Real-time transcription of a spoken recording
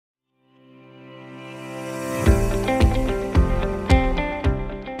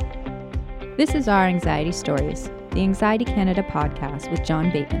This is Our Anxiety Stories, the Anxiety Canada podcast with John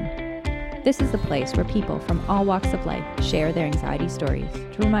Bateman. This is the place where people from all walks of life share their anxiety stories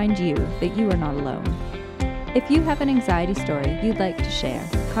to remind you that you are not alone. If you have an anxiety story you'd like to share,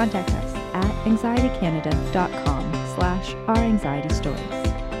 contact us at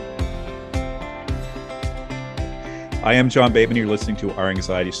anxietycanada.com/ouranxietystories. I am John Bateman. You're listening to Our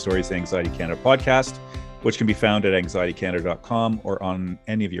Anxiety Stories, the Anxiety Canada podcast, which can be found at anxietycanada.com or on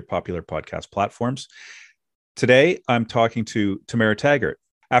any of your popular podcast platforms. Today, I'm talking to Tamara Taggart.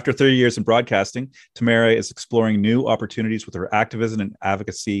 After 30 years in broadcasting, Tamara is exploring new opportunities with her activism and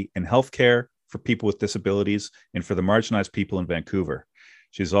advocacy in healthcare for people with disabilities and for the marginalized people in Vancouver.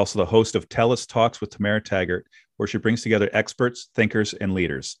 She's also the host of TELUS Talks with Tamara Taggart, where she brings together experts, thinkers, and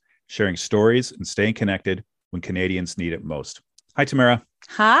leaders, sharing stories and staying connected when Canadians need it most. Hi, Tamara.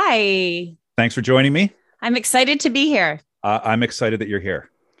 Hi. Thanks for joining me. I'm excited to be here. I'm excited that you're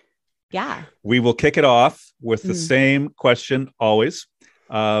here. Yeah. We will kick it off with the same question always.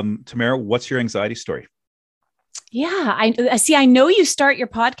 Tamara, what's your anxiety story? Yeah, I see. I know you start your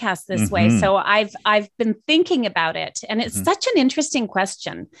podcast this way, so I've been thinking about it, and it's such an interesting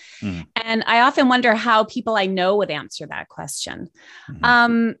question. And I often wonder how people I know would answer that question.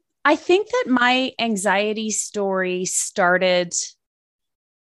 I think that my anxiety story started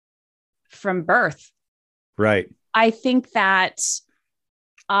from birth. Right. I think that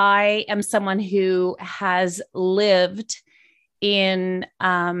I am someone who has lived in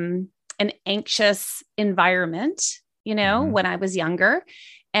an anxious environment, when I was younger.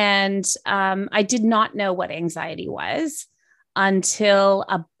 And I did not know what anxiety was until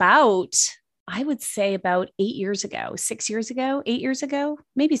about 8 years ago, 6 years ago, 8 years ago,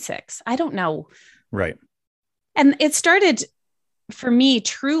 maybe 6. I don't know. Right. And it started for me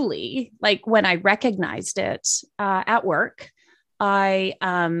truly, like when I recognized it at work. I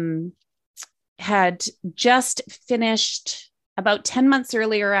had just finished about 10 months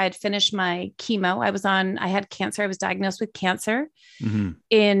earlier. I had finished my chemo. I had cancer. I was diagnosed with cancer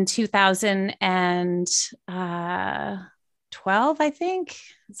in 2012, I think.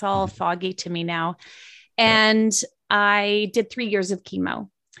 It's all foggy to me now. And I did 3 years of chemo.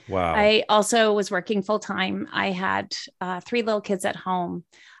 Wow. I also was working full time. I had 3 little kids at home.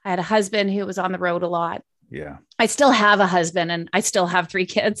 I had a husband who was on the road a lot. Yeah. I still have a husband and I still have 3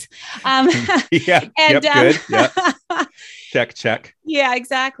 kids. Yeah. And, good. Yeah. Check. Yeah,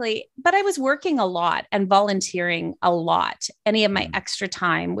 exactly. But I was working a lot and volunteering a lot. Any of my extra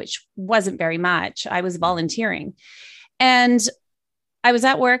time, which wasn't very much, I was volunteering. And I was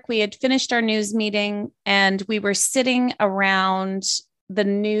at work. We had finished our news meeting and we were sitting around the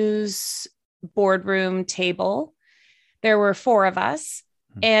news boardroom table. There were 4 of us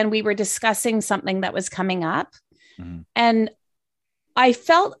and we were discussing something that was coming up. And I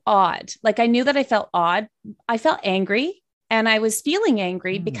felt odd. Like I knew that I felt odd. I felt angry, and I was feeling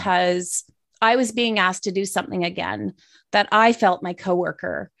angry because I was being asked to do something again that I felt my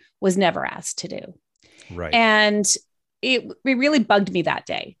coworker was never asked to do. Right. And it really bugged me that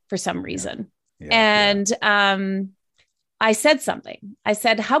day for some reason. I said something. I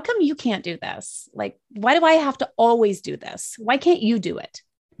said, how come you can't do this? Like, why do I have to always do this? Why can't you do it?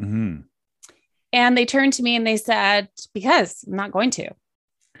 And they turned to me and they said, because I'm not going to.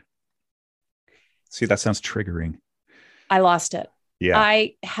 See, that sounds triggering. I lost it. Yeah.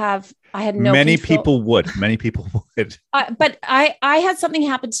 I had no Many control. people would. But I had something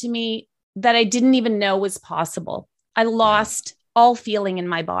happen to me that I didn't even know was possible. I lost all feeling in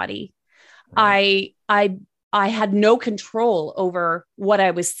my body. Right. I had no control over what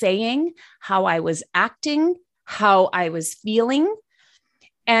I was saying, how I was acting, how I was feeling.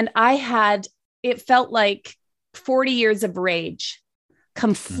 And it felt like 40 years of rage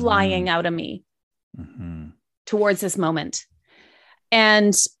come flying out of me towards this moment.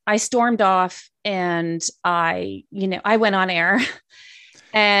 And I stormed off and I went on air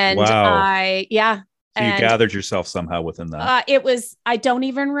and wow. So you gathered yourself somehow within that. I don't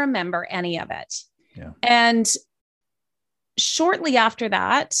even remember any of it. Yeah. And shortly after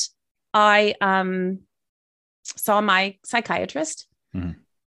that, I saw my psychiatrist.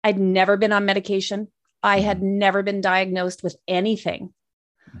 I'd never been on medication. I had never been diagnosed with anything.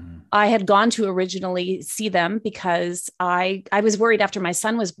 I had gone to originally see them because I was worried after my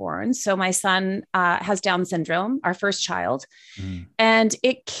son was born. So my son has Down syndrome, our first child. And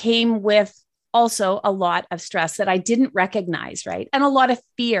it came with also a lot of stress that I didn't recognize, right? And a lot of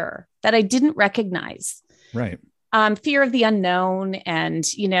fear that I didn't recognize. Right. Fear of the unknown and,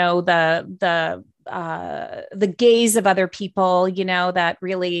 the gaze of other people, that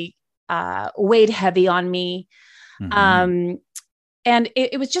really weighed heavy on me. And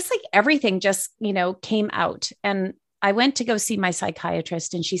it was just like everything just, came out. And I went to go see my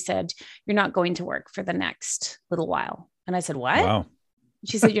psychiatrist and she said, "You're not going to work for the next little while." And I said, "What?" Wow.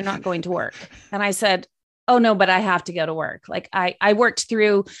 She said, "You're not going to work." And I said, "Oh no, but I have to go to work." Like I worked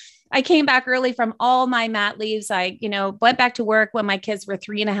through, I came back early from all my mat leaves. I, went back to work when my kids were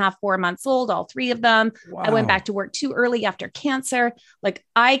 3.5, 4 months old, all three of them. Wow. I went back to work too early after cancer. Like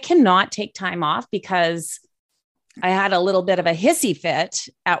I cannot take time off because I had a little bit of a hissy fit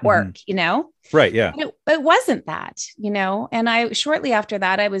at work, Right. Yeah. But it wasn't that, and shortly after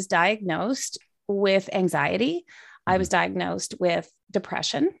that, I was diagnosed with anxiety. I was diagnosed with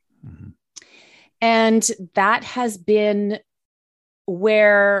depression. Mm-hmm. And that has been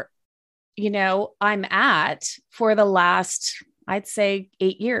where, I'm at for the last, I'd say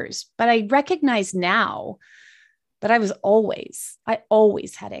 8 years, but I recognize now that I always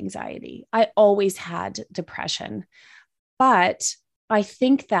had anxiety. I always had depression, but I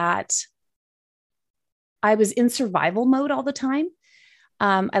think that I was in survival mode all the time.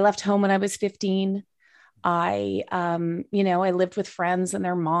 I left home when I was 15. I lived with friends and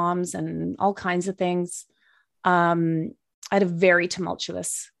their moms and all kinds of things. I had a very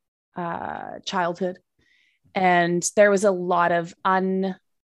tumultuous childhood, and there was a lot of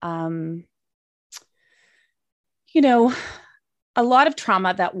a lot of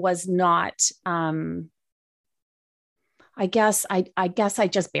trauma that was not, I guess I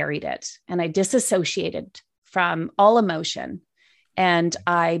just buried it and I disassociated from all emotion, and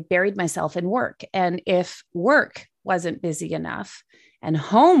I buried myself in work. And if work wasn't busy enough and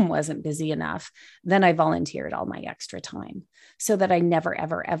home wasn't busy enough, then I volunteered all my extra time so that I never,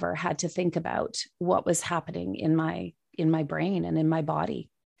 ever, ever had to think about what was happening in my brain and in my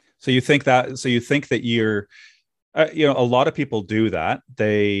body. So you think that you're, a lot of people do that.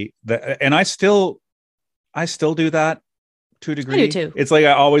 And I still do that to a degree. I do too. It's like,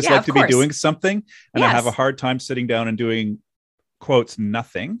 I always like to course. be doing something, and Yes. I have a hard time sitting down and doing quotes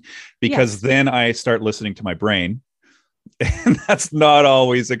nothing, because Yes. then I start listening to my brain, and that's not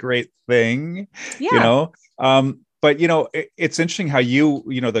always a great thing, Yeah. But it's interesting how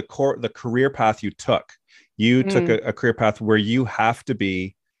the career path you took. You took a career path where you have to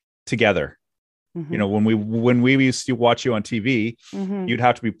be together. Mm-hmm. When we used to watch you on TV, Mm-hmm. you'd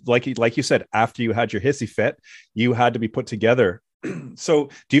have to be like you said, after you had your hissy fit, you had to be put together. So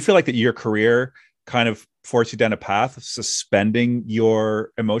do you feel like that your career kind of forced you down a path of suspending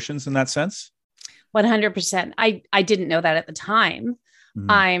your emotions in that sense? 100%. I didn't know that at the time.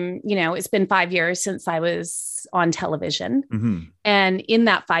 Mm-hmm. It's been 5 years since I was on television. Mm-hmm. And in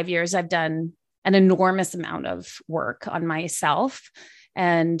that 5 years, I've done an enormous amount of work on myself.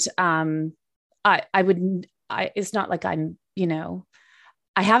 And it's not like I'm,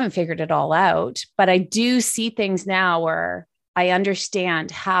 I haven't figured it all out, but I do see things now where I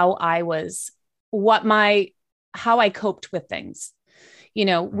understand how I coped with things.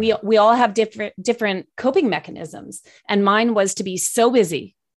 We all have different coping mechanisms, and mine was to be so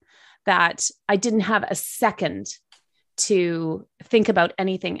busy that I didn't have a second to think about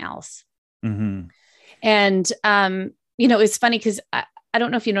anything else. Mm-hmm. And, it's funny because I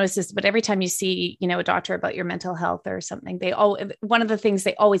don't know if you notice this, but every time you see, a doctor about your mental health or something, one of the things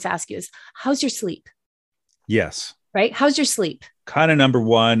they always ask you is, how's your sleep? Yes. Right? How's your sleep? Kind of number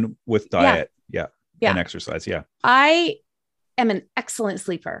one with diet. Yeah. And exercise. Yeah. I am an excellent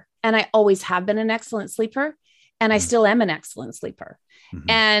sleeper, and I always have been an excellent sleeper, and I still am an excellent sleeper. Mm-hmm.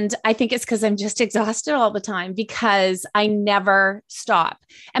 And I think it's because I'm just exhausted all the time because I never stop.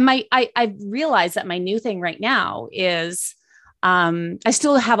 And I realized that my new thing right now is, I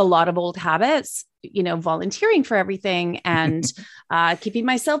still have a lot of old habits, volunteering for everything and keeping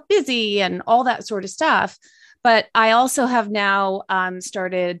myself busy and all that sort of stuff. But I also have now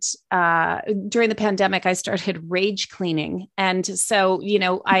started, during the pandemic, I started rage cleaning. And so,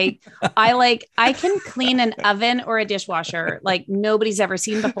 I can clean an oven or a dishwasher like nobody's ever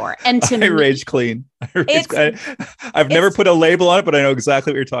seen before. And to me, rage clean. I've never put a label on it, but I know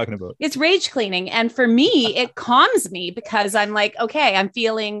exactly what you're talking about. It's rage cleaning. And for me, it calms me because I'm like, okay, I'm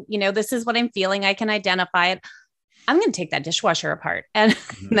feeling, this is what I'm feeling. I can identify it. I'm going to take that dishwasher apart. And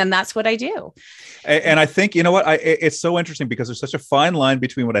then that's what I do. And I think, it's so interesting because there's such a fine line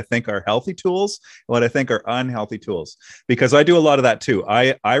between what I think are healthy tools and what I think are unhealthy tools, because I do a lot of that too.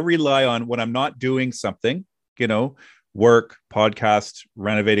 I rely on, when I'm not doing something, work, podcast,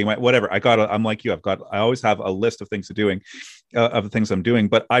 renovating, whatever. I'm like you, I always have a list of things of the things I'm doing.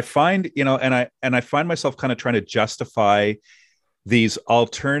 But I find, and I find myself kind of trying to justify these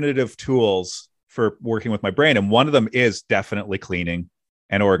alternative tools for working with my brain. And one of them is definitely cleaning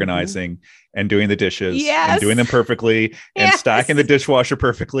and organizing and doing the dishes Yes. and doing them perfectly and Yes. stacking the dishwasher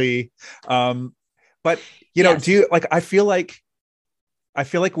perfectly. But you know, Yes. do you like, I feel like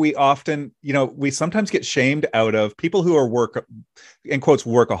we often, you know, we sometimes get shamed out of people who are in quotes,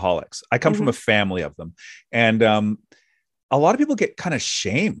 workaholics. I come from a family of them. And a lot of people get kind of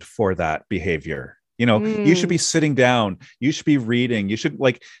shamed for that behavior. You know, you should be sitting down, you should be reading, you should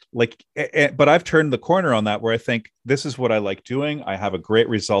but I've turned the corner on that, where I think this is what I like doing. I have a great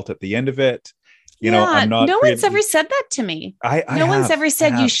result at the end of it. You know, I'm not. No one's ever said that to me. No one's ever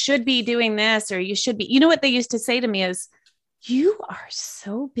said you should be doing this or you should be. You know what they used to say to me is, "You are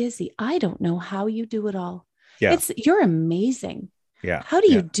so busy. I don't know how you do it all. Yeah. You're amazing. Yeah. How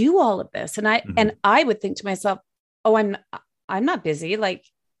do you do all of this?" And I would think to myself, "Oh, I'm not busy, like,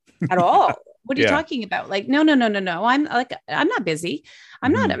 at all. What are you talking about? Like, no. I'm not busy.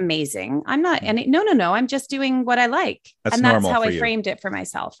 I'm not amazing. I'm not any, no. I'm just doing what I like." That's and that's normal how for I you. framed it for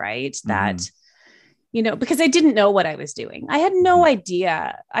myself. Right. That, you know, because I didn't know what I was doing. I had no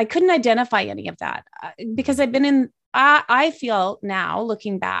idea. I couldn't identify any of that because I've been in, I feel now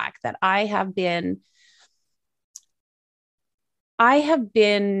looking back that I have been, well,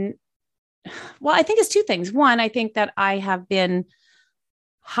 I think it's two things. One, I think that I have been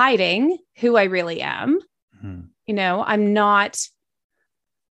hiding who I really am. You know,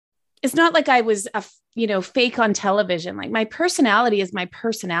 it's not like I was fake on television. Like, my personality is my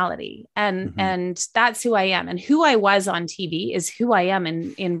personality, and that's who I am. And who I was on TV is who I am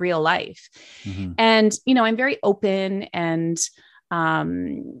in real life. And, you know, I'm very open and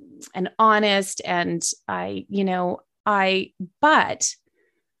honest. And but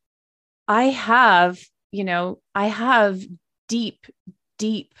I have deep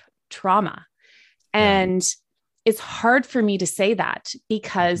trauma. And it's hard for me to say that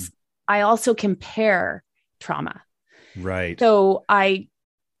because I also compare trauma. Right. So I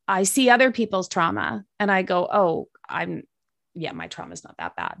see other people's trauma and I go, "Oh, my trauma is not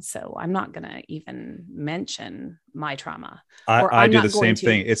that bad. So I'm not going to even mention my trauma." I do the same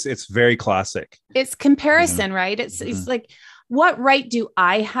thing. It's very classic. It's comparison, right? It's like, what right do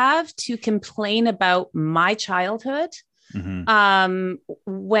I have to complain about my childhood?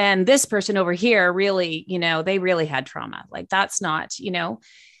 When this person over here really, you know, they really had trauma. Like, that's not, you know.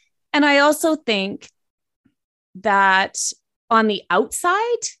 And I also think that on the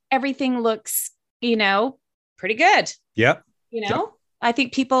outside, everything looks, you know, pretty good. Yep. You know, I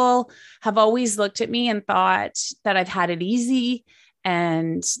think people have always looked at me and thought that I've had it easy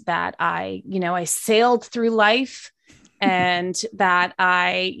and that I sailed through life. And that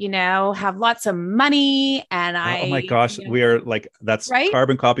I, you know, have lots of money and oh my gosh, we are like, that's right?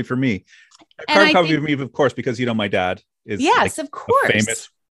 Carbon copy for me. Carbon copy for me, of course, because, you know, my dad is of course, a famous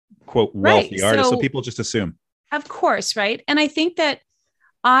quote wealthy artist. So people just assume. Of course. Right. And I think that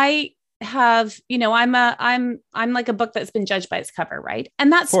I have, you know, I'm like a book that's been judged by its cover. Right.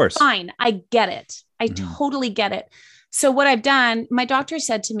 And that's fine. I get it. I totally get it. So what I've done, my family doctor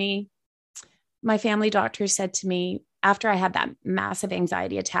said to me, after I had that massive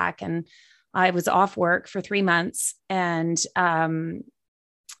anxiety attack and I was off work for 3 months and,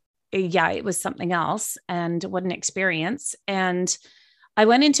 it was something else and what an experience. And I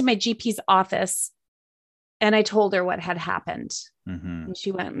went into my GP's office and I told her what had happened. And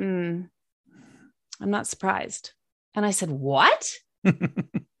she went, "I'm not surprised." And I said, "What?"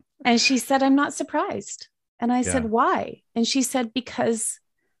 And she said, "I'm not surprised." And I said, "Why?" And she said, "Because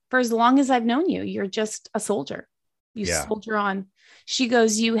for as long as I've known you, you're just a soldier. You soldier on." She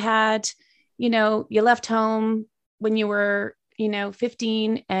goes, "You had, you know, you left home when you were, you know,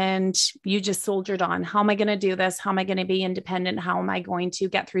 15 and you just soldiered on. How am I going to do this? How am I going to be independent? How am I going to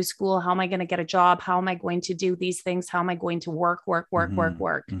get through school? How am I going to get a job? How am I going to do these things? How am I going to work?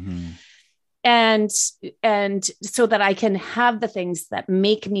 And so that I can have the things that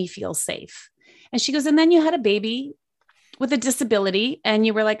make me feel safe." And she goes, "And then you had a baby with a disability and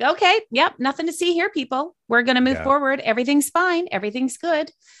you were like, okay, yep, nothing to see here, people. We're going to move forward. Everything's fine. Everything's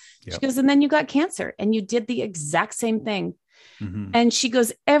good." She goes, "And then you got cancer and you did the exact same thing." And she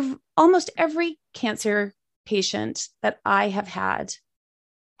goes, almost every cancer patient that I have had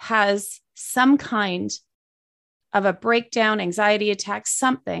has some kind of a breakdown, anxiety attack,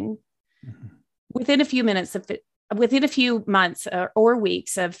 something within a few months or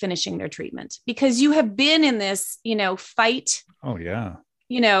weeks of finishing their treatment, because you have been in this, you know, fight. Oh yeah.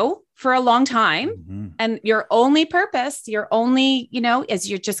 You know, for a long time. And your only purpose, you know, is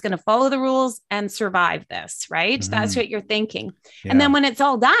you're just going to follow the rules and survive this, right? That's what you're thinking. Yeah. And then when it's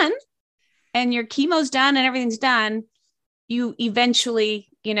all done and your chemo's done and everything's done, you eventually,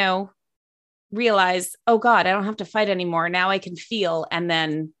 you know, realize, oh God, I don't have to fight anymore. Now I can feel. And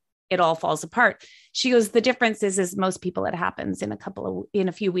then it all falls apart. She goes, the difference is most people, it happens in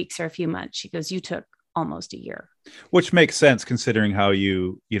a few weeks or a few months. She goes, you took almost a year. Which makes sense considering how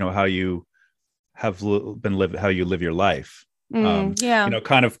you have been living, how you live your life. Yeah.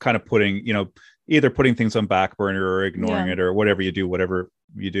 Kind of putting, either putting things on back burner or ignoring it or whatever you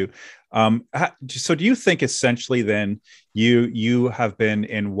do. So do you think essentially then you have been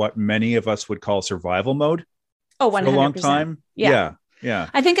in what many of us would call survival mode? Oh, 100%. For a long time? Yeah.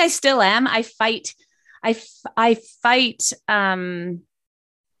 I think I still am. I fight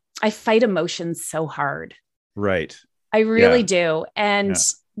emotions so hard. Right. I really do. And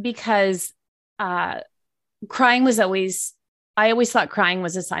because crying was I always thought crying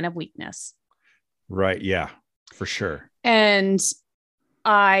was a sign of weakness. Right. Yeah, for sure. And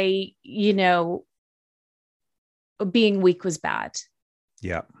being weak was bad.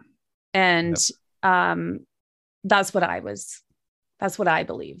 Yeah. And that's what I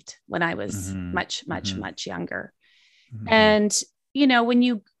believed when I was much younger. Mm-hmm. And, when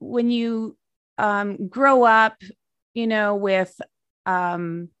you grow up, with,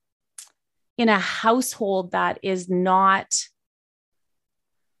 in a household that is not,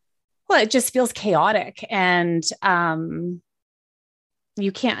 well, it just feels chaotic and,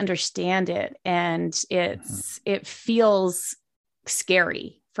 you can't understand it. And it feels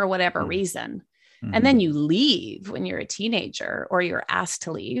scary for whatever reason. Mm-hmm. And then you leave when you're a teenager or you're asked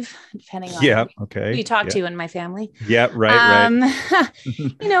to leave, depending on who you talk to in my family. Yeah. Right. And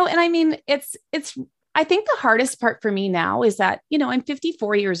I mean, I think the hardest part for me now is that, I'm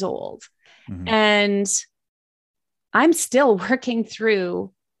 54 years old and I'm still working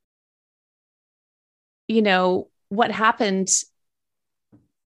through, what happened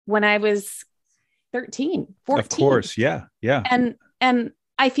when I was 13, 14. Of course. Yeah. Yeah. And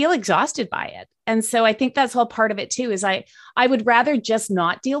I feel exhausted by it. And so I think that's all part of it too, is I would rather just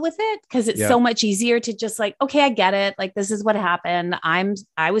not deal with it because it's so much easier to just like, okay, I get it. Like, this is what happened.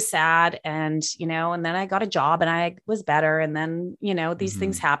 I was sad and, and then I got a job and I was better. And then, these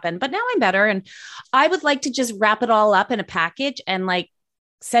things happen, but now I'm better. And I would like to just wrap it all up in a package and like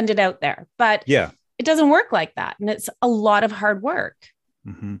send it out there. But it doesn't work like that. And it's a lot of hard work.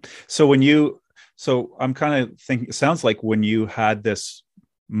 Mm-hmm. So I'm kind of thinking, it sounds like when you had this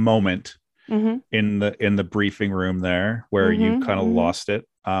moment in the briefing room there where you kind of lost it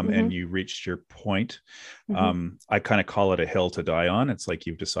and you reached your point. I kind of call it a hill to die on. It's like,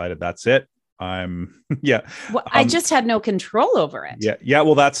 you've decided that's it. Well, I just had no control over it. Yeah.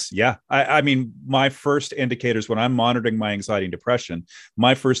 Well, I mean, my first indicators when I'm monitoring my anxiety and depression,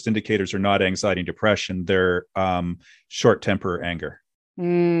 my first indicators are not anxiety and depression. They're short temper, anger.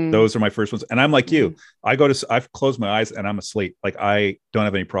 Those are my first ones. And I'm like you, I've closed my eyes and I'm asleep. Like, I don't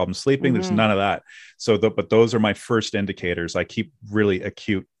have any problem sleeping. There's none of that. So, but those are my first indicators. I keep really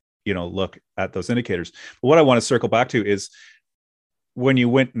acute, look at those indicators. But what I want to circle back to is when you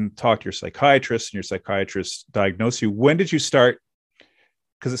went and talked to your psychiatrist and your psychiatrist diagnosed you, when did you start?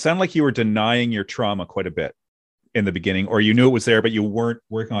 Because it sounded like you were denying your trauma quite a bit in the beginning, or you knew it was there, but you weren't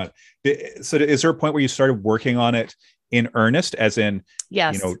working on it. So is there a point where you started working on it in earnest, as in,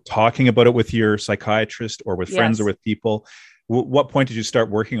 talking about it with your psychiatrist or with friends or with people? What point did you start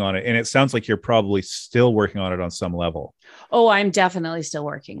working on it? And it sounds like you're probably still working on it on some level. Oh, I'm definitely still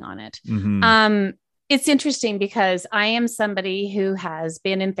working on it. It's interesting because I am somebody who has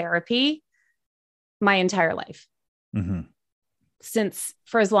been in therapy my entire life, since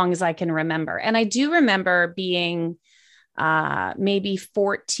for as long as I can remember. And I do remember being maybe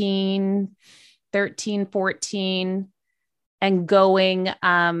 13, 14, and going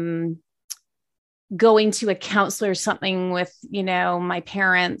to a counselor or something with, my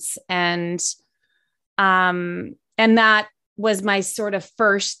parents. And that was my sort of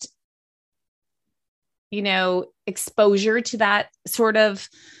first, exposure to that sort of,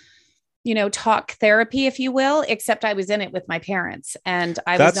 talk therapy, if you will, except I was in it with my parents and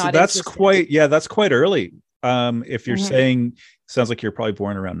was not. That's quite early. If you're saying, sounds like you're probably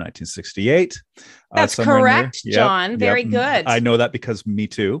born around 1968. That's correct, John. Very good. I know that because me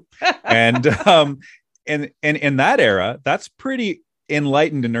too. And in that era, that's pretty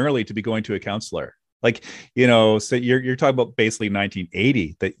enlightened and early to be going to a counselor. Like, so you're talking about basically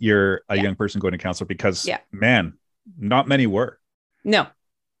 1980 that you're a young person going to counselor, because man, not many were. No.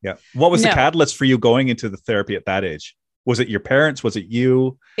 Yeah. What was the catalyst for you going into the therapy at that age? Was it your parents? Was it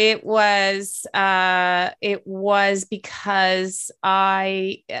you? It was because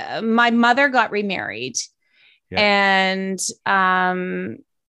my mother got remarried, and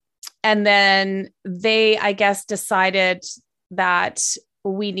then they, I guess, decided that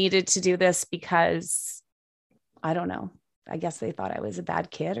we needed to do this because I don't know. I guess they thought I was a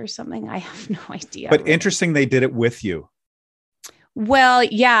bad kid or something. I have no idea. But really. interesting, they did it with you. Well,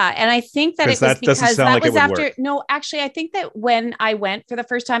 yeah. And I think that it was because that was after, work. No, actually, I think that when I went for the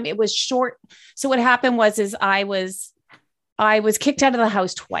first time, it was short. So what happened is I was kicked out of the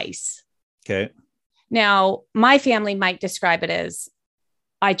house twice. Okay. Now, my family might describe it as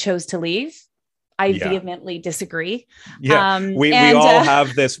I chose to leave. I vehemently disagree. Yeah. We all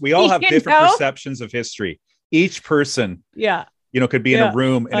have this. We all have different perceptions of history. Each person, could be in a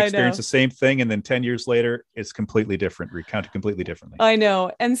room and experience the same thing. And then 10 years later, it's completely different, recounted completely differently. I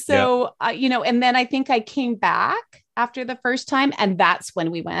know. And so, and then I think I came back after the first time, and that's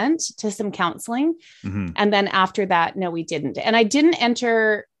when we went to some counseling. Mm-hmm. And then after that, no, we didn't. And I didn't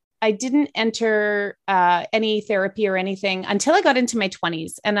enter any therapy or anything until I got into my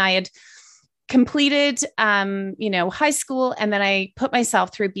 20s, and I had completed, high school. And then I put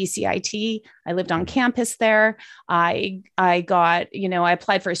myself through BCIT. I lived on campus there. I got, I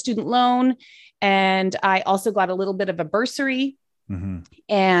applied for a student loan, and I also got a little bit of a bursary. Mm-hmm.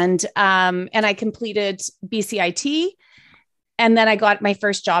 And I completed BCIT, and then I got my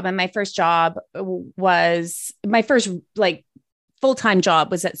first job, and my first job was my first full-time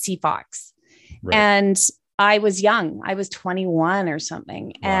job was at CFOX. Right. And I was young. I was 21 or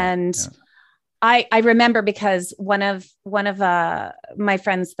something. Wow. And I remember because one of my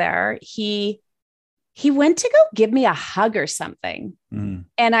friends there, he went to go give me a hug or something. Mm.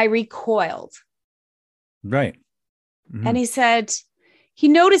 And I recoiled. Right. Mm-hmm. And he said, he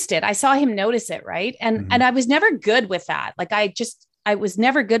noticed it. I saw him notice it. Right. And, and I was never good with that. I was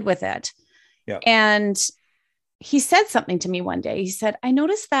never good with it. Yeah. And he said something to me one day. He said, I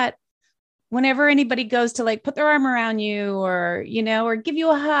noticed that whenever anybody goes to put their arm around you or, or give you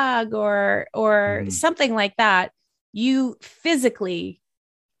a hug or something like that, you physically,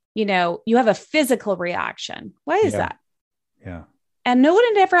 you have a physical reaction. Why is that? Yeah. And no one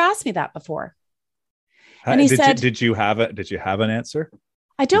had ever asked me that before. And he said, did you have an answer?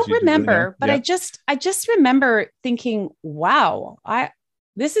 I don't remember, but I just remember thinking, wow,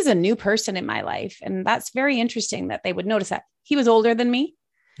 this is a new person in my life. And that's very interesting that they would notice that. He was older than me.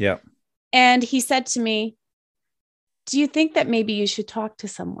 Yeah. And he said to me, do you think that maybe you should talk to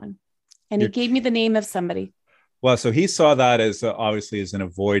someone? And he gave me the name of somebody. Well, so he saw that as obviously as an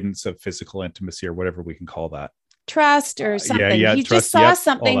avoidance of physical intimacy or whatever we can call that. Trust or something. He just saw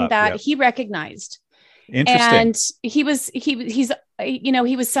something that he recognized. Interesting. And he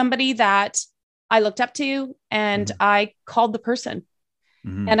was somebody that I looked up to, and I called the person,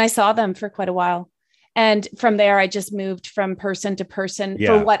 and I saw them for quite a while. And from there, I just moved from person to person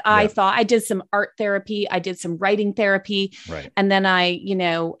for what I thought. I did some art therapy. I did some writing therapy. Right. And then I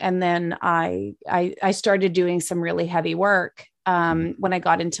started doing some really heavy work when I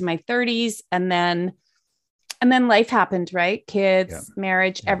got into my 30s. And then life happened, right? Kids,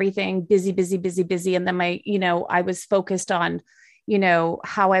 marriage, everything, busy. And then I was focused on,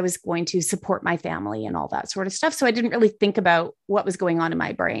 how I was going to support my family and all that sort of stuff. So I didn't really think about what was going on in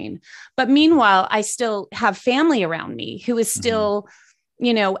my brain. But meanwhile, I still have family around me who is still,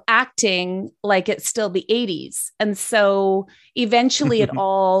 acting like it's still the 80s. And so eventually it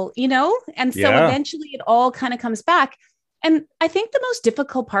all, eventually it all kind of comes back. And I think the most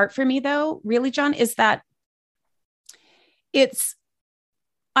difficult part for me, though, really, John, is that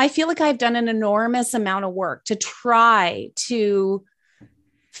I feel like I've done an enormous amount of work to try to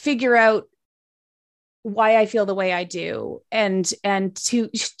figure out why I feel the way I do, and to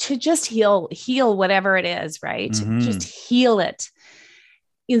just heal whatever it is, right? Mm-hmm. Just heal it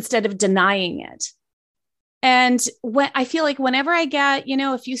instead of denying it. And when I feel like whenever I get,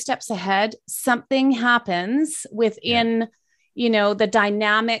 a few steps ahead, something happens within, the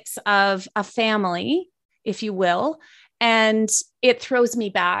dynamics of a family, if you will. And it throws me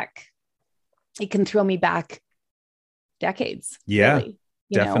back. It can throw me back decades. Yeah, really,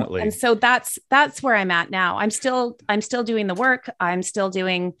 definitely. And so that's where I'm at now. I'm still doing the work. I'm still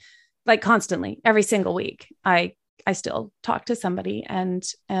doing constantly every single week. I still talk to somebody and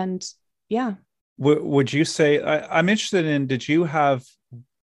yeah. Would you say, I'm interested in, did you have,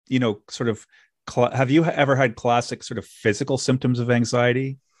 sort of, have you ever had classic sort of physical symptoms of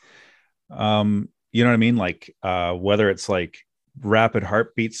anxiety? You know what I mean? Whether it's rapid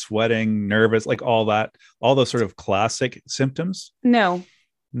heartbeat, sweating, nervous, all that, all those sort of classic symptoms? No.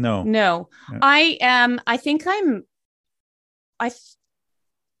 Yeah. I think I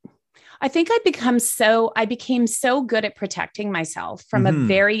became so good at protecting myself from a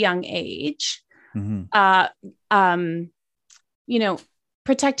very young age.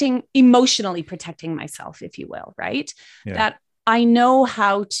 Emotionally protecting myself, if you will. Right. Yeah. That I know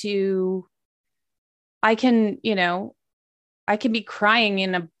how to, I can, you know, I can be crying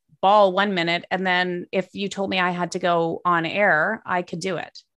in a ball 1 minute. And then if you told me I had to go on air, I could do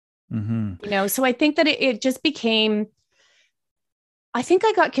it. Mm-hmm. You know, so I think that it just became, I think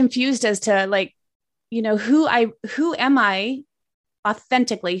I got confused as to like, you know, who am I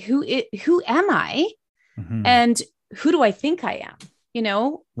authentically? Who am I? Mm-hmm. And who do I think I am? You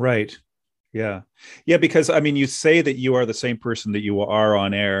know? Right. Yeah. Yeah. Because I mean, you say that you are the same person that you are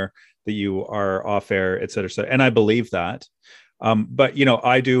on air, that you are off air, et cetera, et cetera. And I believe that. But, you know,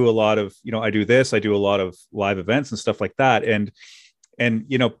 I do a lot of, you know, I do a lot of live events and stuff like that. And,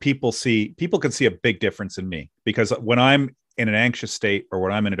 you know, people can see a big difference in me, because when I'm in an anxious state or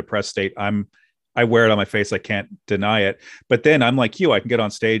when I'm in a depressed state, I wear it on my face. I can't deny it. But then I'm like you, I can get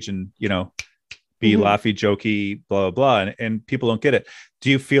on stage and, you know, be laughy, jokey, blah, blah, blah. And people don't get it. Do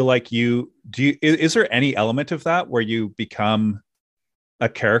you feel like is there any element of that where you become a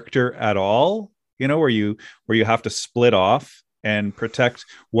character at all? You know, where you have to split off and protect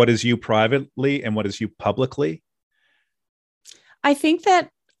what is you privately and what is you publicly? I think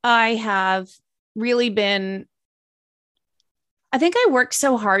that I have really I think I worked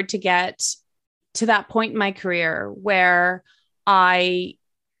so hard to get to that point in my career where I,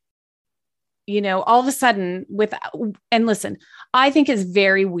 you know, all of a sudden and listen, I think it's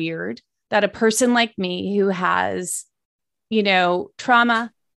very weird that a person like me who has, you know,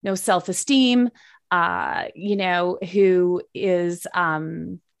 trauma, no self-esteem, you know, who is,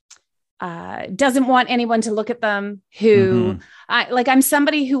 doesn't want anyone to look at them, who I'm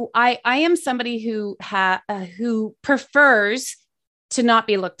somebody who I am somebody who prefers to not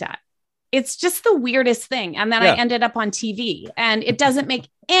be looked at. It's just the weirdest thing. And then I ended up on TV, and it doesn't make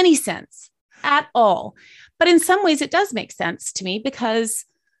any sense at all. But in some ways it does make sense to me, because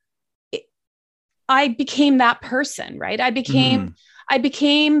I became that person, right? I became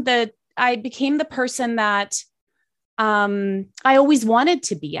the person that I always wanted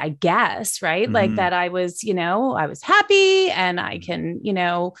to be, I guess, right? Like that I was, you know, I was happy and I can, you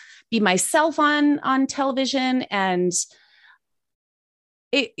know, be myself on television. And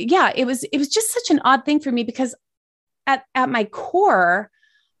it was just such an odd thing for me, because at my core,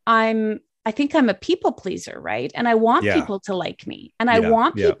 I think I'm a people pleaser, right? And I want people to like me, and I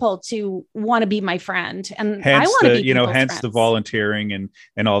want people to want to be my friend, and hence I want to be, you know, hence friends. the volunteering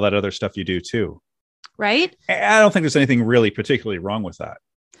and all that other stuff you do too. Right. I don't think there's anything really particularly wrong with that.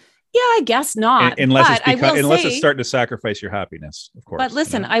 Yeah, I guess not. Unless it's starting to sacrifice your happiness, of course. But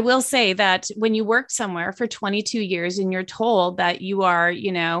listen, you know? I will say that when you work somewhere for 22 years and you're told that you are,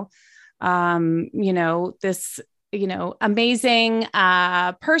 you know, this, you know, amazing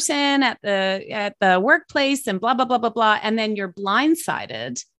person at the workplace and blah, blah, blah, blah, blah. And then you're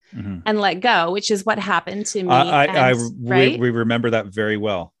blindsided and let go, which is what happened to me. We remember that very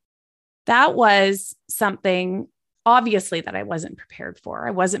well. That was something obviously that I wasn't prepared for.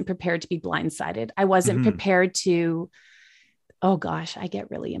 I wasn't prepared to be blindsided. I wasn't prepared to, oh gosh, I get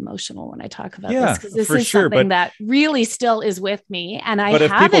really emotional when I talk about this, because this is something that really still is with me. And but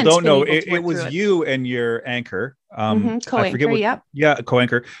if people don't know, it was you and your anchor, co-anchor, I forget what,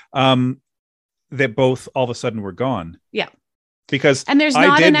 co-anchor, that both all of a sudden were gone. Yeah. Because and there's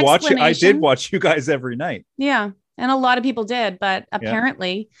not an explanation. I did watch you guys every night. Yeah. And a lot of people did, but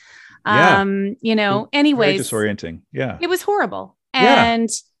apparently, you know, anyways, very disorienting. Yeah. It was horrible. And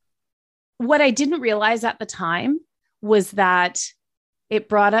what I didn't realize at the time was that it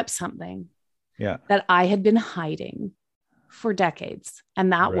brought up something that I had been hiding for decades.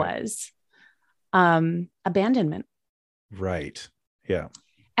 And that was abandonment. Right. Yeah.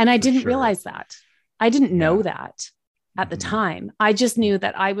 And I didn't realize that. I didn't know that at the time. I just knew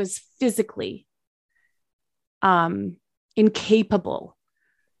that I was physically incapable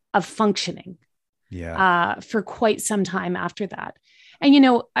of functioning for quite some time after that. And, you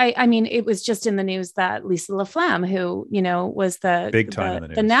know, I mean, it was just in the news that Lisa LaFlamme, who, you know, was the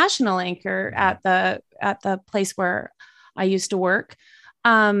national anchor at the place where I used to work.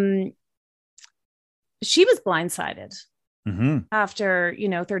 She was blindsided after, you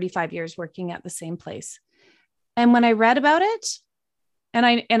know, 35 years working at the same place. And when I read about it, and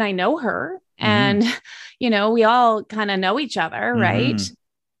I know her, and, you know, we all kind of know each other, right?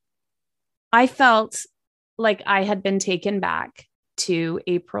 I felt like I had been taken back to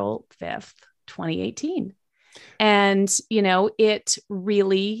April 5th, 2018. And, you know, it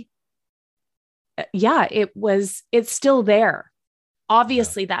really, it's still there.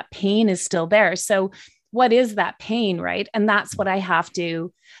 Obviously that pain is still there. So what is that pain? Right. And that's what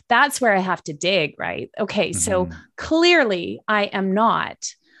that's where I have to dig. Right. Okay. So clearly I am not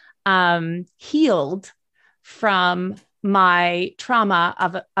healed from my trauma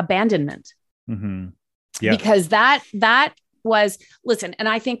of abandonment. Mm-hmm. Yeah. Because that was, listen, and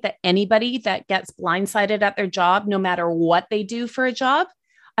I think that anybody that gets blindsided at their job, no matter what they do for a job,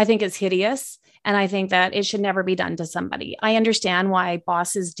 I think is hideous. And I think that it should never be done to somebody. I understand why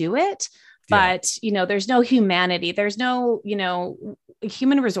bosses do it, but there's no humanity. There's no,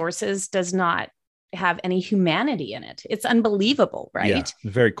 human resources does not have any humanity in it. It's unbelievable, right?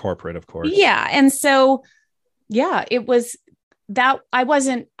 Yeah. Very corporate, of course. Yeah. And so, it was that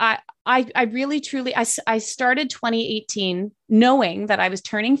I really, truly, I started 2018 knowing that I was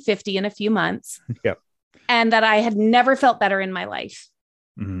turning 50 in a few months. Yep. And that I had never felt better in my life.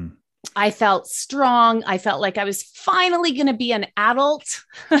 Mm-hmm. I felt strong. I felt like I was finally going to be an adult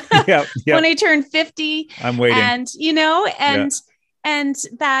Yep. when I turned 50. I'm waiting. And, and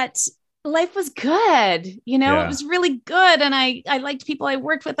that life was good. It was really good. And I liked people I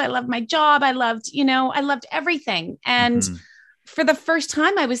worked with. I loved my job. I loved everything. And for the first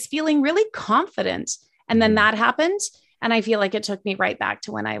time, I was feeling really confident. And then that happened. And I feel like it took me right back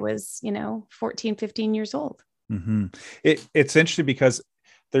to when I was, 14, 15 years old. Mm-hmm. It's interesting because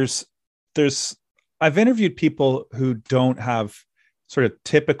I've interviewed people who don't have sort of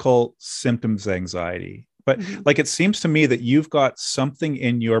typical symptoms of anxiety, but like, it seems to me that you've got something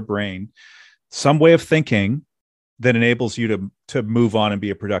in your brain, some way of thinking that enables you to move on and be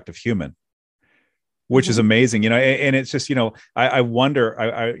a productive human, which is amazing, and it's just, I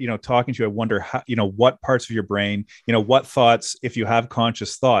wonder, talking to you, I wonder how, what parts of your brain, what thoughts, if you have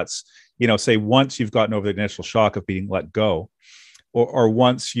conscious thoughts, say once you've gotten over the initial shock of being let go, or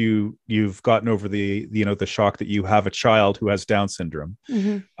once you've gotten over the shock that you have a child who has Down syndrome,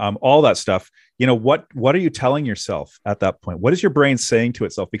 all that stuff, what are you telling yourself at that point? What is your brain saying to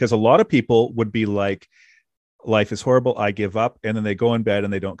itself? Because a lot of people would be like, life is horrible, I give up, and then they go in bed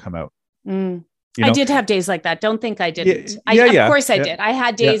and they don't come out. I did have days like that. Don't think I didn't. Of course I did. I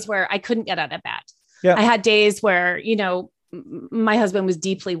had days where I couldn't get out of bed. Yeah. I had days where, my husband was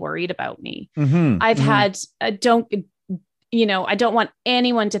deeply worried about me. I've had, I don't want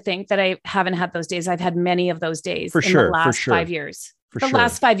anyone to think that I haven't had those days. I've had many of those days the last 5 years.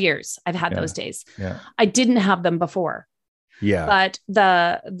 Last 5 years, I've had those days. Yeah. I didn't have them before. Yeah. But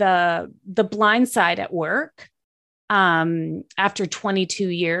the blind side at work, after 22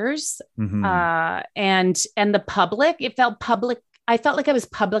 years, and the public, I felt like I was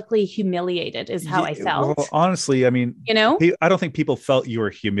publicly humiliated is how I felt. Well, honestly, I mean, I don't think people felt you were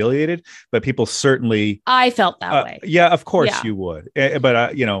humiliated, but people certainly. I felt that way. Yeah, of course you would. But,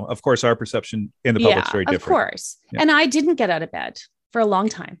 of course, our perception in the public is very different. Of course. Yeah. And I didn't get out of bed for a long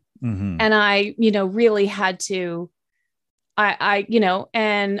time. And I, really had to, I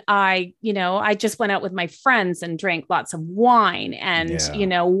just went out with my friends and drank lots of wine and,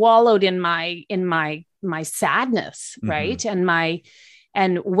 wallowed in my sadness. Right.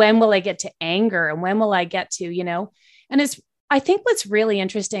 And when will I get to anger? And when will I get to, and I think what's really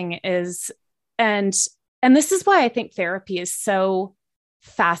interesting is, and this is why I think therapy is so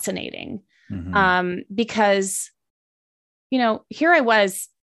fascinating. Because, here I was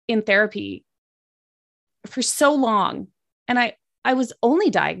in therapy for so long, and I was only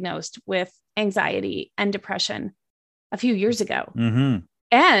diagnosed with anxiety and depression a few years ago,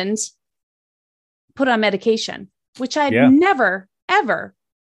 and put on medication, which I'd never, ever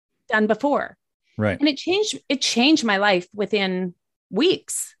done before. Right. And it changed my life within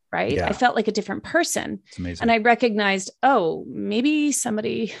weeks. Right. Yeah. I felt like a different person. It's amazing. And I recognized, maybe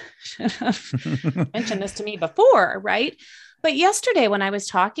somebody should have mentioned this to me before. Right. But yesterday when I was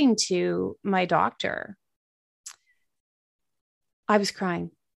talking to my doctor, I was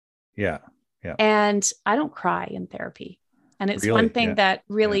crying. Yeah. Yeah. And I don't cry in therapy. And it's one thing that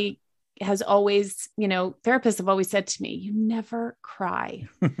really has always, therapists have always said to me, you never cry.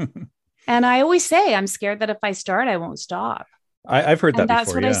 And I always say, I'm scared that if I start, I won't stop. I've heard that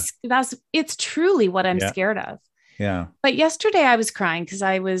before. It's truly what I'm scared of. Yeah. But yesterday I was crying because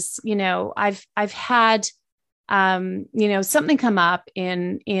I was, I've had, something come up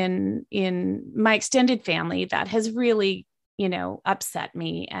in my extended family that has really, upset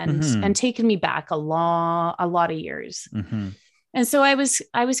me and taken me back a lot of years. And so I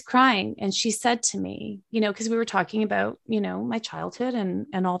was crying, and she said to me, because we were talking about, my childhood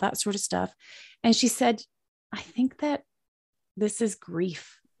and all that sort of stuff. And she said, I think that this is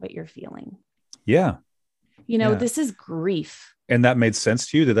grief, what you're feeling. Yeah. This is grief. And that made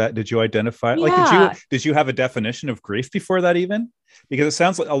sense to you? Did you identify? Like, did you have a definition of grief before that even? Because it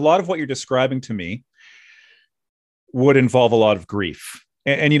sounds like a lot of what you're describing to me would involve a lot of grief.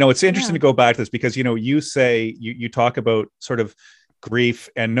 And it's interesting to go back to this because, you say, you talk about sort of, grief,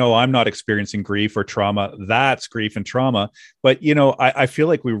 and no, I'm not experiencing grief or trauma. That's grief and trauma. But, you know, I feel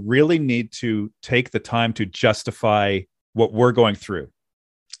like we really need to take the time to justify what we're going through.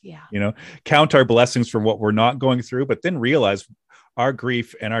 Yeah. You know, count our blessings for what we're not going through, but then realize our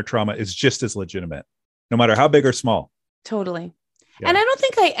grief and our trauma is just as legitimate, no matter how big or small. Totally. Yeah. And I don't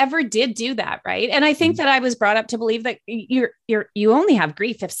think I ever did do that. Right. And I think that I was brought up to believe that you only have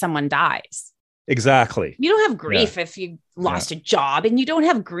grief if someone dies. Exactly. You don't have grief if you lost a job, and you don't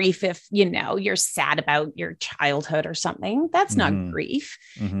have grief if, you know, you're sad about your childhood or something. That's not grief.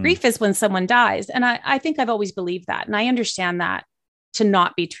 Grief is when someone dies. And I think I've always believed that. And I understand that to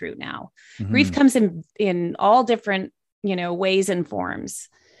not be true now. Grief comes in all different, you know, ways and forms.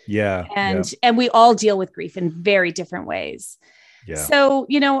 Yeah. And we all deal with grief in very different ways. Yeah. So,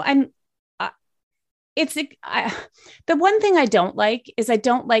 you know, the one thing I don't like is I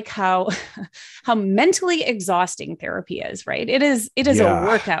don't like how mentally exhausting therapy is, right? It is a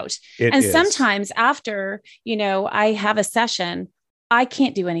workout. And sometimes after, you know, I have a session, I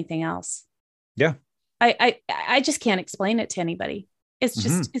can't do anything else. Yeah. I just can't explain it to anybody. It's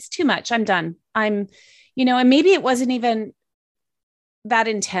just, it's too much. I'm done. You know, and maybe it wasn't even that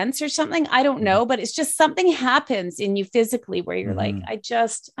intense or something. I don't know, but it's just something happens in you physically where you're like,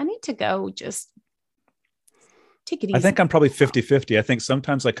 I need to go just take it easy. I think I'm probably 50-50. I think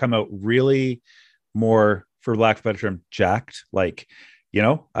sometimes I come out really more, for lack of a better term, jacked. Like, you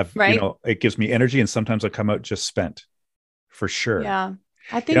know, you know, it gives me energy, and sometimes I come out just spent, for sure. Yeah.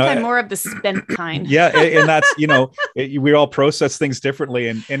 I think I'm more of the spent kind. Yeah. And that's, you know, we all process things differently,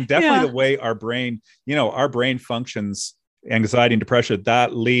 and definitely the way our brain functions, anxiety and depression,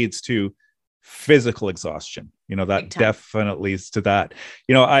 that leads to physical exhaustion. You know, that definitely leads to that.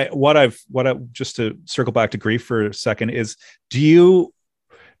 You know, just to circle back to grief for a second, is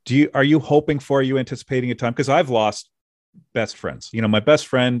are you anticipating a time? Because I've lost best friends. You know, my best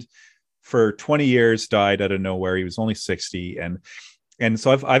friend for 20 years died out of nowhere. He was only 60. And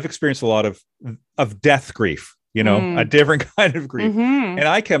so I've experienced a lot of death grief, you know, a different kind of grief. And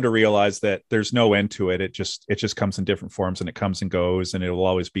I came to realize that there's no end to it. It just comes in different forms, and it comes and goes, and it will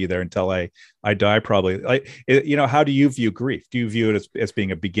always be there until I die, probably. You know, how do you view grief? Do you view it as being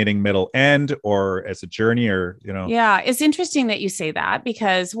a beginning, middle, end, or as a journey, or, you know? Yeah. It's interesting that you say that,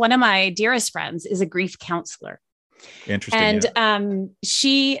 because one of my dearest friends is a grief counselor. Interesting. And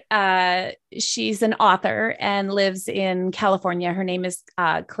she's an author and lives in California. Her name is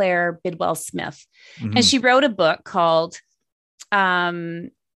Claire Bidwell Smith. And she wrote a book called,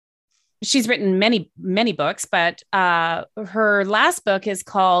 she's written many, many books, but her last book is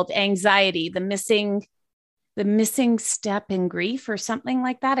called Anxiety, the missing step in grief, or something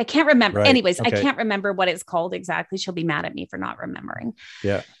like that. I can't remember. Right. Anyways, Okay. I can't remember what it's called exactly. She'll be mad at me for not remembering.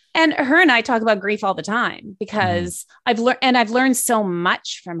 Yeah. And her and I talk about grief all the time, because I've learned so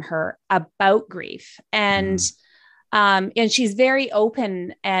much from her about grief, and she's very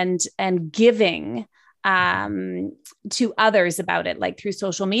open and giving to others about it, like through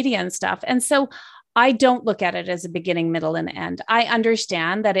social media and stuff. And so I don't look at it as a beginning, middle, and end. I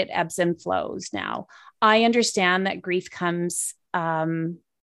understand that it ebbs and flows now. I understand that grief comes, it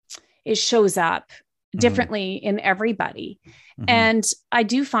shows up differently in everybody. And I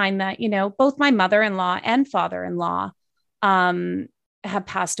do find that, you know, both my mother-in-law and father-in-law have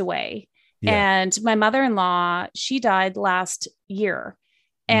passed away. And my mother-in-law, she died last year.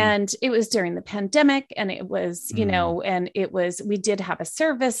 And it was during the pandemic, and it was, you know, and we did have a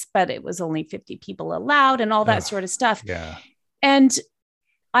service, but it was only 50 people allowed, and all that sort of stuff. Yeah. And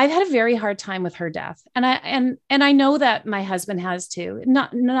I've had a very hard time with her death. And I know that my husband has too.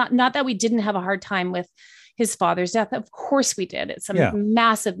 Not that we didn't have a hard time with his father's death. Of course we did. It's a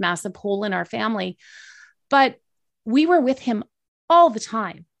massive, massive hole in our family, but we were with him all the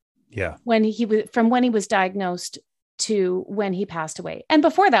time. Yeah. From when he was diagnosed to when he passed away. And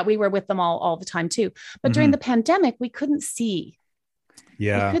before that, we were with them all the time too. But during the pandemic, we couldn't see.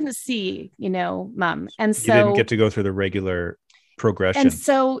 Yeah. We couldn't see, you know, Mom. And so you didn't get to go through the regular progression. And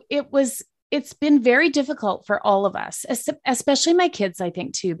so it's been very difficult for all of us, especially my kids, I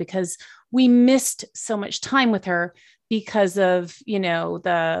think too, because we missed so much time with her because of, you know,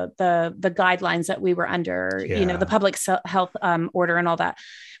 the guidelines that we were under, you know, the public health order and all that,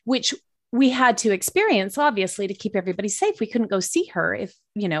 which we had to experience, obviously, to keep everybody safe. We couldn't go see her if,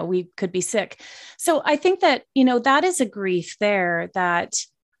 you know, we could be sick. So I think that, you know, that is a grief there that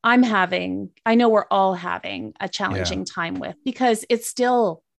I'm having. I know we're all having a challenging time with, because it's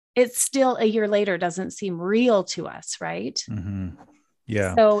still a year later, doesn't seem real to us. Right.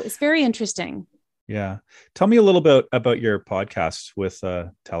 Yeah. So it's very interesting. Yeah. Tell me a little bit about your podcast with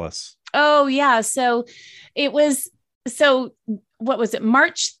TELUS. Oh yeah. So what was it?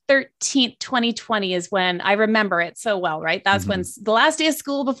 March 13th, 2020 is when I remember it so well, right? That's when the last day of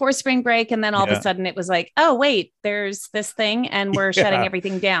school before spring break. And then all of a sudden it was like, oh, wait, there's this thing and we're shutting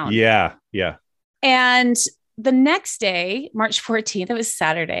everything down. Yeah. Yeah. And the next day, March 14th, it was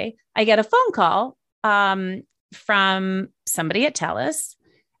Saturday, I get a phone call from somebody at TELUS.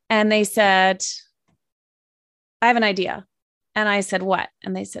 And they said, I have an idea. And I said, what?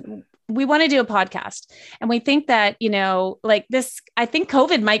 And they said, we want to do a podcast. And we think that, like this, I think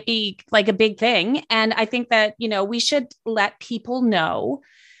COVID might be like a big thing. And I think that, we should let people know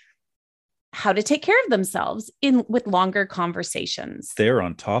how to take care of themselves with longer conversations. They're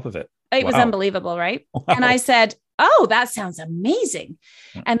on top of it. It was unbelievable, right? Wow. And I said, oh, that sounds amazing.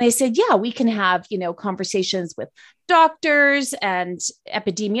 And they said, yeah, we can have, conversations with doctors and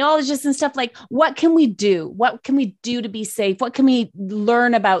epidemiologists and stuff. Like, what can we do? What can we do to be safe? What can we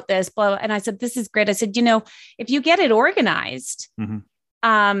learn about this? Blah. And I said, this is great. I said, if you get it organized, you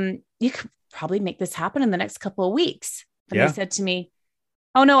could probably make this happen in the next couple of weeks. And they said to me,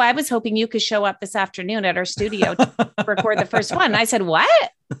 oh no, I was hoping you could show up this afternoon at our studio to record the first one. And I said,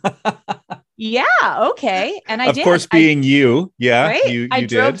 what? Yeah. Okay. And I did. Of course, being you. Yeah. Right? I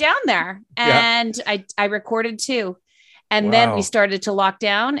drove down there and I recorded too. And then we started to lock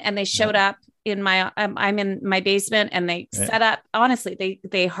down and they showed up in I'm in my basement and they set up, honestly,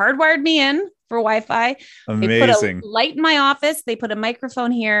 they hardwired me in for Wi-Fi. Amazing. They put a light in my office. They put a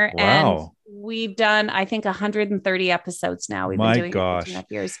microphone here and we've done, I think 130 episodes now. We've been doing it for 2.5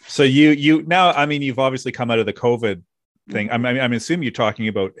 years. So you now, I mean, you've obviously come out of the COVID thing. I'm assuming you're talking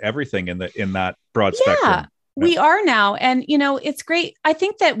about everything in that broad spectrum. We are now. And, it's great. I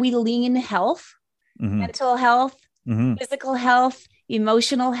think that we lean health, mental health, physical health,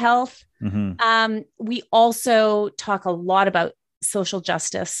 emotional health. We also talk a lot about social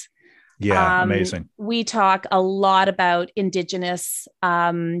justice. Yeah. Amazing. We talk a lot about Indigenous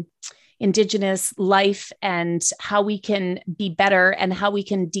life and how we can be better and how we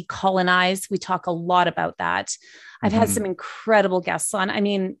can decolonize. We talk a lot about that. I've had some incredible guests on. I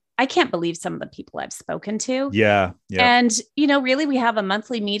mean, I can't believe some of the people I've spoken to. Yeah. And, really, we have a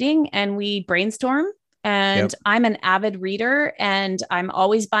monthly meeting and we brainstorm. And I'm an avid reader and I'm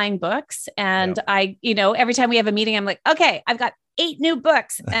always buying books. And I every time we have a meeting, I'm like, okay, I've got 8 new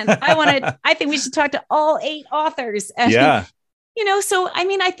books and I think we should talk to all 8 authors. And, so, I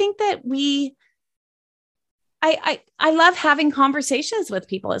mean, I think that I love having conversations with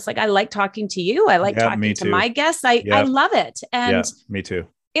people. It's like, I like talking to you. I like talking to my guests. I love it. And me too.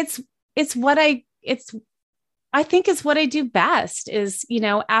 It's what I think is what I do best is,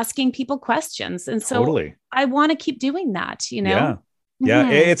 asking people questions. And so I want to keep doing that, Yeah. Yeah.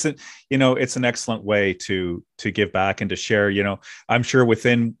 It's an excellent way to give back and to share, I'm sure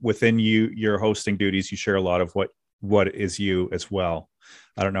within your hosting duties, you share a lot of what is you as well.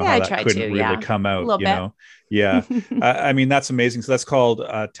 I don't know how that couldn't really come out, Yeah. I mean, that's amazing. So that's called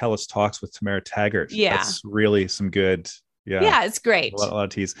TELUS Talks with Tamara Taggart. Yeah. That's really some good. Yeah. Yeah. It's great. A lot of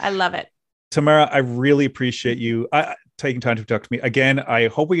teas. I love it. Tamara, I really appreciate you taking time to talk to me again. I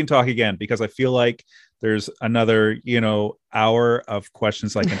hope we can talk again because I feel like there's another, hour of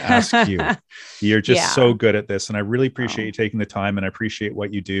questions I can ask you. You're just so good at this. And I really appreciate you taking the time and I appreciate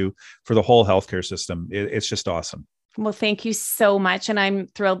what you do for the whole healthcare system. It's just awesome. Well, thank you so much. And I'm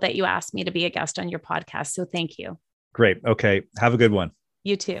thrilled that you asked me to be a guest on your podcast. So thank you. Great. Okay. Have a good one.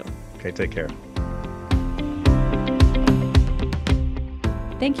 You too. Okay. Take care.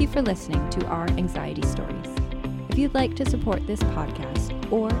 Thank you for listening to our Anxiety Stories. If you'd like to support this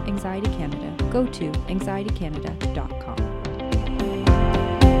podcast or Anxiety Canada, go to anxietycanada.com.